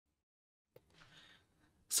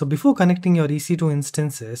So before connecting your EC2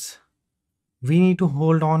 instances, we need to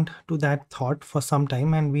hold on to that thought for some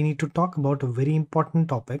time, and we need to talk about a very important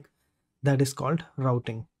topic that is called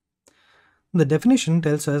routing. The definition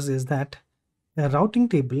tells us is that a routing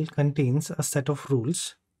table contains a set of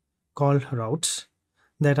rules called routes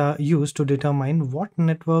that are used to determine what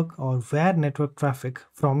network or where network traffic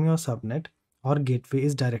from your subnet or gateway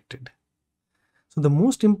is directed. So the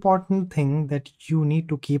most important thing that you need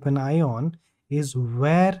to keep an eye on is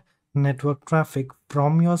where network traffic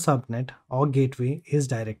from your subnet or gateway is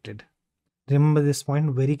directed. Remember this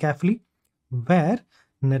point very carefully, where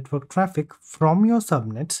network traffic from your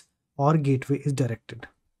subnets or gateway is directed.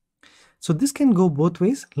 So this can go both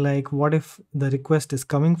ways, like what if the request is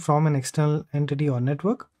coming from an external entity or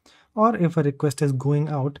network, or if a request is going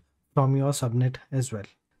out from your subnet as well.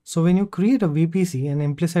 So when you create a VPC, an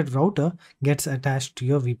implicit router gets attached to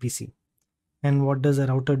your VPC. And what does a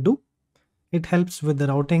router do? It helps with the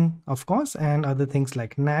routing, of course, and other things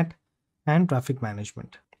like NAT and traffic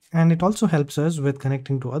management. And it also helps us with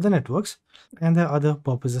connecting to other networks, and there are other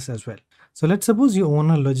purposes as well. So let's suppose you own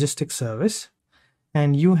a logistics service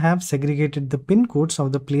and you have segregated the pin codes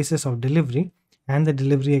of the places of delivery and the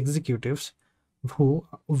delivery executives who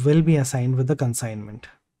will be assigned with the consignment.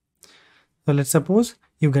 So let's suppose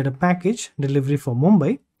you get a package delivery for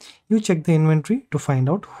Mumbai. You check the inventory to find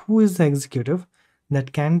out who is the executive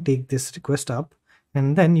that can take this request up,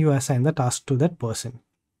 and then you assign the task to that person.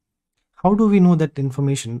 How do we know that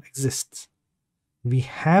information exists? We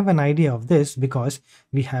have an idea of this because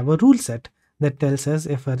we have a rule set that tells us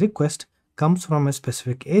if a request comes from a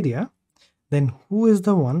specific area, then who is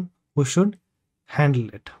the one who should handle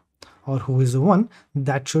it, or who is the one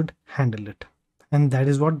that should handle it. And that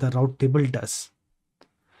is what the route table does.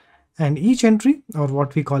 And each entry, or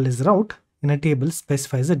what we call as route, in a table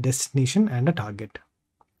specifies a destination and a target.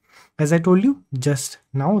 As I told you just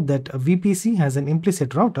now that a VPC has an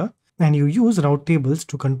implicit router, and you use route tables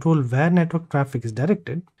to control where network traffic is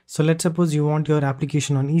directed. So let's suppose you want your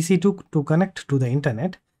application on EC2 to connect to the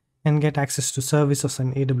internet and get access to services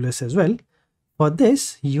on AWS as well. For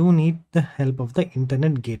this, you need the help of the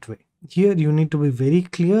internet gateway. Here you need to be very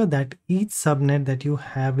clear that each subnet that you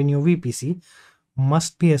have in your VPC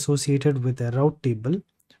must be associated with a route table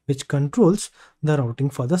which controls the routing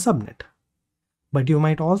for the subnet. But you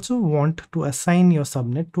might also want to assign your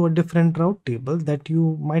subnet to a different route table that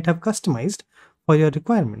you might have customized for your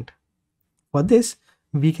requirement. For this,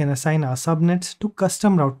 we can assign our subnets to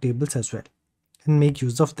custom route tables as well and make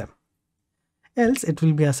use of them. Else it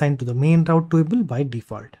will be assigned to the main route table by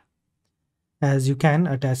default, as you can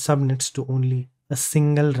attach subnets to only a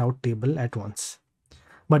single route table at once.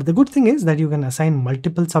 But the good thing is that you can assign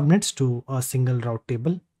multiple subnets to a single route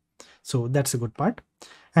table. So that's a good part.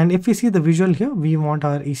 And if we see the visual here, we want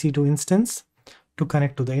our EC2 instance to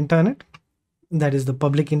connect to the internet, that is the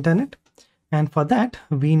public internet. And for that,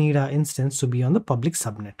 we need our instance to be on the public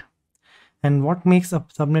subnet. And what makes a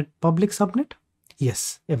subnet public subnet?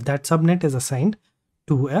 Yes, if that subnet is assigned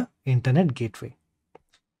to an internet gateway.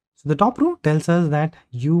 So the top row tells us that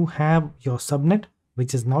you have your subnet,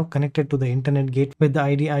 which is now connected to the internet gateway with the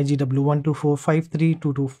ID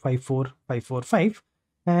IGW1245322545545.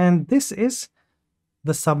 And this is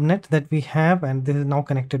the subnet that we have, and this is now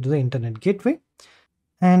connected to the internet gateway.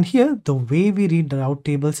 And here the way we read the route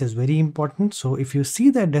tables is very important. So if you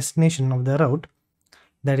see the destination of the route,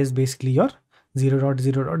 that is basically your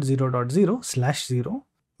 0.0.0.0/0,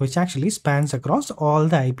 which actually spans across all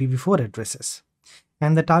the IPv4 addresses.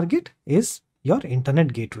 And the target is your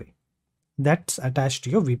internet gateway that's attached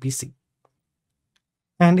to your VPC.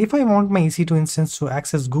 And if I want my EC2 instance to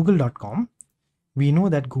access google.com, we know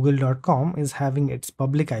that google.com is having its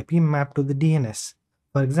public IP mapped to the DNS.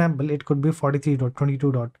 For example, it could be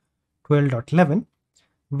 43.22.12.11,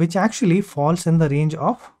 which actually falls in the range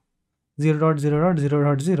of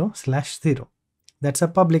 0.0.0.0/0. That's a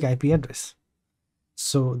public IP address.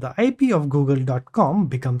 So the IP of google.com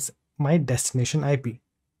becomes my destination IP.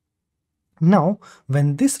 Now,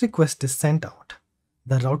 when this request is sent out,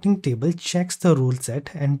 the routing table checks the rule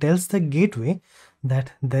set and tells the gateway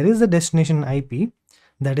that there is a destination IP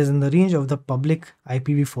that is in the range of the public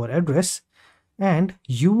IPv4 address, and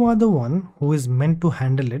you are the one who is meant to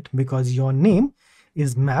handle it because your name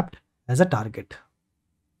is mapped as a target.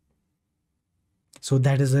 So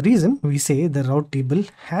that is the reason we say the route table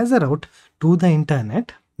has a route to the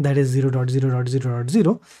internet, that is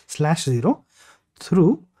 0.0.0.0/0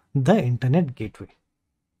 through the internet gateway.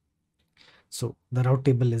 So the route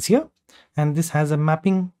table is here, and this has a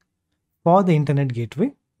mapping for the internet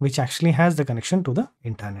gateway, which actually has the connection to the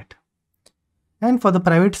internet. And for the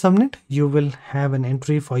private subnet, you will have an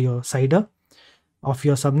entry for your CIDR, of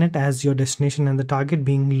your subnet as your destination and the target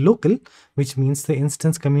being local, which means the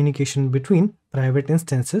instance communication between private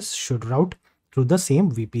instances should route through the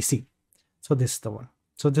same VPC. So this is the one.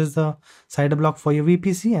 So this is the CIDR block for your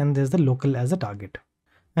VPC, and there's the local as a target.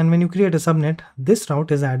 And when you create a subnet, this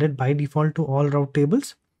route is added by default to all route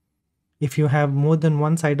tables. If you have more than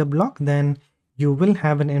one CIDR block, then you will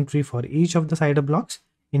have an entry for each of the CIDR blocks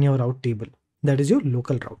in your route table. That is your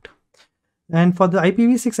local route. And for the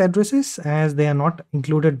IPv6 addresses, as they are not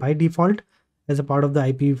included by default as a part of the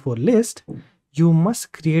IPv4 list, you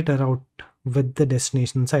must create a route with the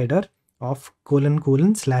destination CIDR of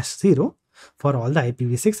 ::/0 for all the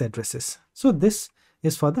IPv6 addresses. So this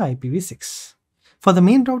is for the IPv6. For the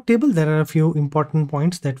main route table, there are a few important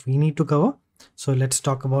points that we need to cover. So let's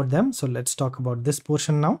talk about them. So let's talk about this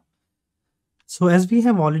portion now. So as we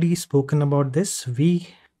have already spoken about this,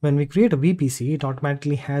 when we create a VPC, it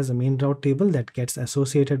automatically has a main route table that gets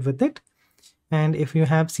associated with it. And if you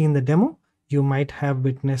have seen the demo, you might have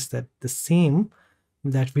witnessed that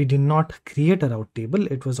that we did not create a route table,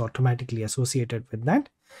 it was automatically associated with that.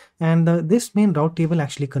 And this main route table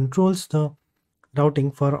actually controls the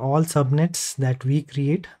routing for all subnets that we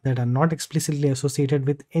create that are not explicitly associated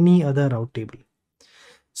with any other route table.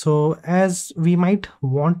 So as we might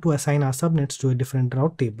want to assign our subnets to a different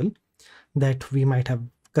route table that we might have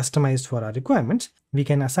customized for our requirements, we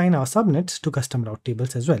can assign our subnets to custom route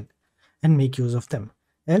tables as well and make use of them.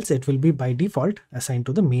 Else it will be by default assigned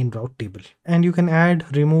to the main route table. And you can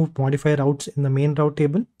add, remove, modify routes in the main route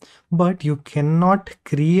table, but you cannot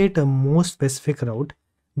create a more specific route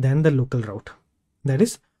than the local route that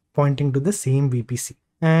is pointing to the same VPC.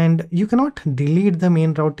 And you cannot delete the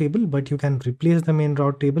main route table, but you can replace the main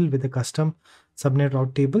route table with a custom subnet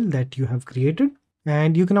route table that you have created.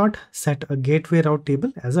 And you cannot set a gateway route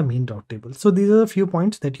table as a main route table. So these are a few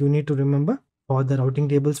points that you need to remember for the routing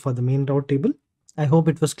tables for the main route table. I hope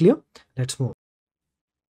it was clear. Let's move.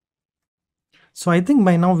 So I think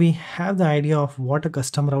by now we have the idea of what a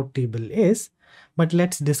custom route table is, but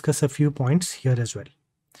let's discuss a few points here as well.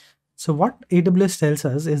 So what AWS tells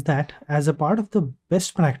us is that as a part of the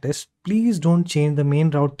best practice, please don't change the main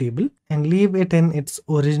route table and leave it in its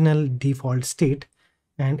original default state,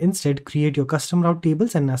 and instead create your custom route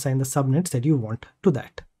tables and assign the subnets that you want to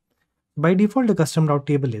that. By default, the custom route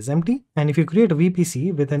table is empty, and if you create a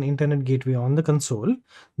VPC with an internet gateway on the console,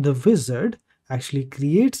 the wizard actually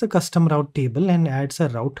creates a custom route table and adds a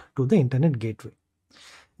route to the internet gateway.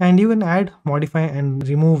 And you can add, modify, and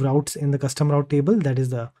remove routes in the custom route table. That is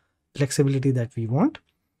the flexibility that we want.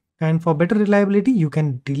 And for better reliability, you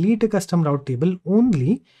can delete a custom route table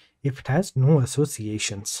only if it has no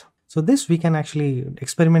associations. So this, we can actually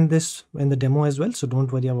experiment this in the demo as well, so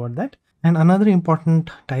don't worry about that. And another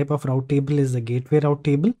important type of route table is the gateway route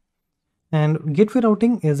table. And gateway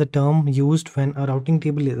routing is a term used when a routing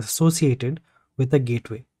table is associated with a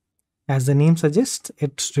gateway. As the name suggests,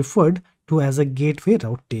 it's referred to as a gateway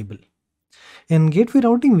route table. In gateway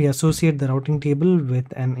routing, we associate the routing table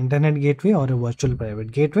with an internet gateway or a virtual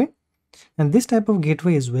private gateway. And this type of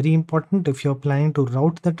gateway is very important if you're planning to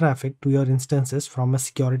route the traffic to your instances from a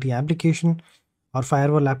security application or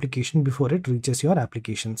firewall application before it reaches your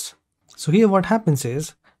applications. So here what happens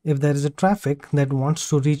is, if there is a traffic that wants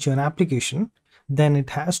to reach your application, then it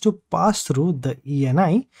has to pass through the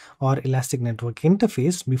ENI or Elastic Network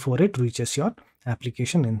Interface before it reaches your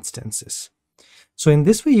application instances. So in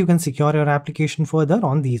this way, you can secure your application further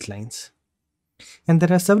on these lines. And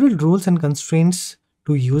there are several rules and constraints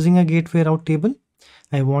to using a gateway route table.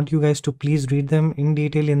 I want you guys to please read them in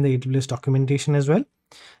detail in the AWS documentation as well.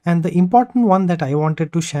 And the important one that I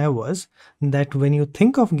wanted to share was that when you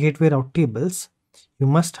think of gateway route tables, you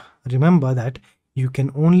must remember that you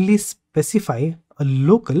can only specify a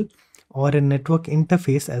local or a network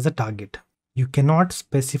interface as a target. You cannot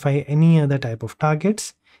specify any other type of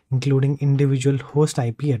targets, including individual host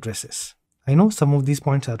IP addresses. I know some of these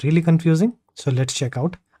points are really confusing, so let's check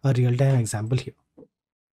out a real-time example here.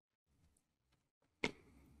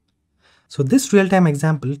 So this real-time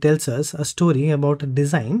example tells us a story about a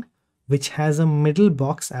design which has a middle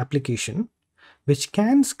box application which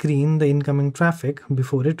can screen the incoming traffic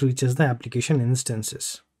before it reaches the application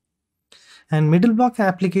instances. And middle box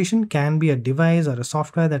application can be a device or a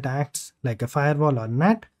software that acts like a firewall or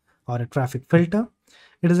NAT or a traffic filter.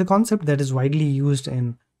 It is a concept that is widely used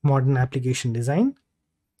in modern application design.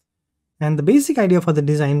 And the basic idea for the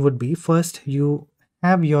design would be, first you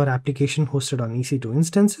have your application hosted on EC2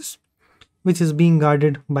 instances, which is being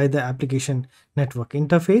guarded by the application network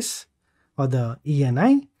interface or the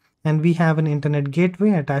ENI, and we have an internet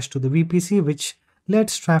gateway attached to the VPC which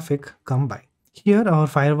lets traffic come by. Here, our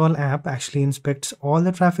firewall app actually inspects all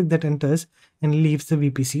the traffic that enters and leaves the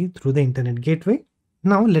VPC through the internet gateway.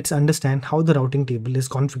 Now let's understand how the routing table is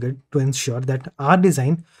configured to ensure that our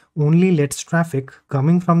design only lets traffic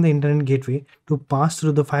coming from the internet gateway to pass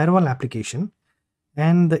through the firewall application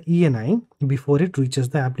and the ENI before it reaches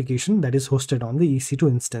the application that is hosted on the EC2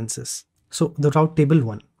 instances. So the route table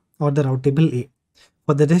 1 or the route table A.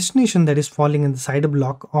 For the destination that is falling in the CIDR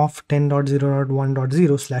block of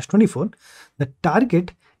 10.0.1.0/24, the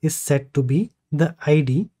target is set to be the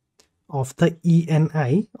ID of the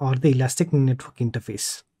ENI or the Elastic Network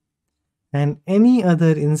Interface. And any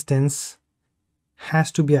other instance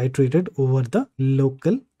has to be iterated over the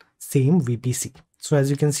local same VPC. So as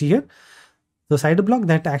you can see here, the CIDR block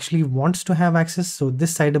that actually wants to have access, so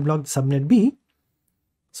this CIDR block, the subnet B,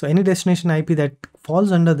 so any destination IP that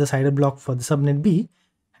falls under the CIDR block for the subnet B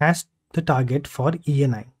has the target for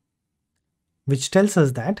ENI, which tells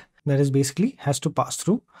us that is basically has to pass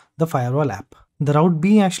through the firewall app. The route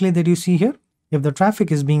B actually that you see here, if the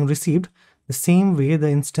traffic is being received the same way the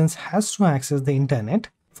instance has to access the internet.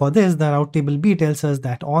 For this, the route table B tells us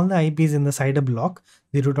that all the IPs in the CIDR block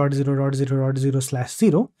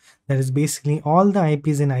 0.0.0.0/0, that is basically all the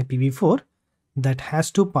IPs in IPv4 that has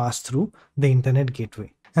to pass through the internet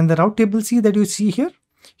gateway. And the route table C that you see here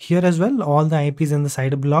as well, all the IPs in the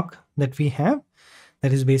CIDR block that we have,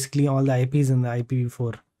 that is basically all the IPs in the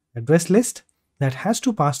IPv4 address list that has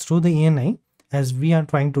to pass through the ENI, as we are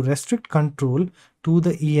trying to restrict control to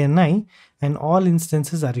the ENI and all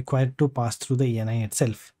instances are required to pass through the ENI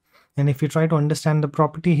itself. And if you try to understand the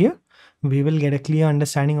property here, we will get a clear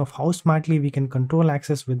understanding of how smartly we can control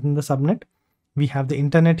access within the subnet. We have the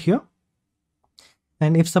internet here.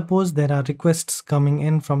 And if suppose there are requests coming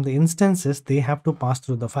in from the instances, they have to pass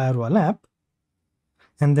through the firewall app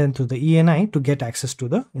and then through the ENI to get access to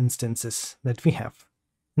the instances that we have.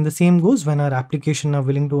 And the same goes when our application are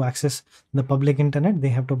willing to access the public internet, they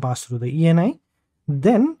have to pass through the ENI,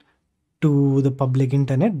 then to the public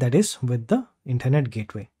internet that is with the internet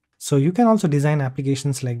gateway. So you can also design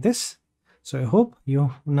applications like this. So I hope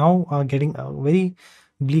you now are getting a very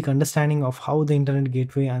bleak understanding of how the internet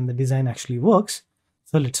gateway and the design actually works.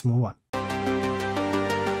 So let's move on.